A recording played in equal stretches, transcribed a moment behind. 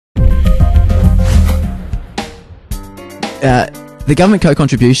the government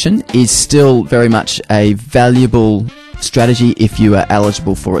co-contribution is still very much a valuable strategy if you are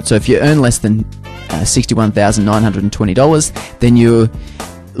eligible for it. So if you earn less than $61,920, then you're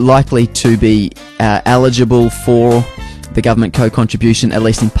likely to be eligible for the government co-contribution, at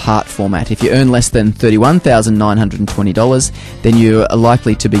least in part format. If you earn less than $31,920, then you are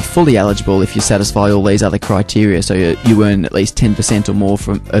likely to be fully eligible if you satisfy all these other criteria. So you earn at least 10% or more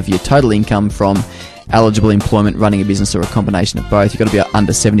of your total income from eligible employment, running a business, or a combination of both. You've got to be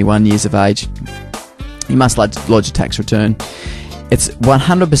under 71 years of age. You must lodge a tax return. It's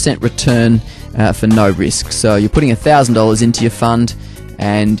 100% return for no risk. So you're putting $1,000 into your fund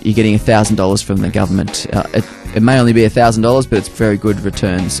and you're getting $1,000 from the government. It may only be $1,000, but it's very good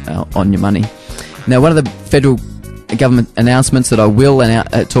returns on your money. Now, one of the federal government announcements that I will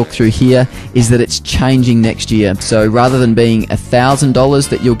talk through here is that it's changing next year. So rather than being $1,000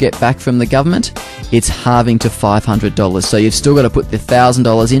 that you'll get back from the government, it's halving to $500. So you've still got to put the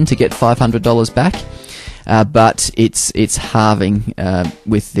 $1,000 in to get $500 back, but it's halving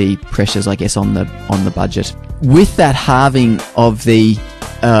with the pressures, I guess, on the budget. With that halving of the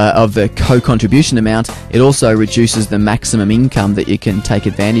co-contribution amount, it also reduces the maximum income that you can take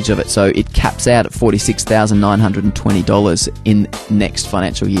advantage of it. So it caps out at $46,920 in next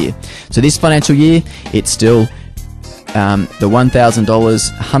financial year. So this financial year, it's still the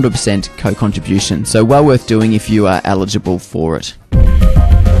 $1,000, 100% co-contribution. So well worth doing if you are eligible for it.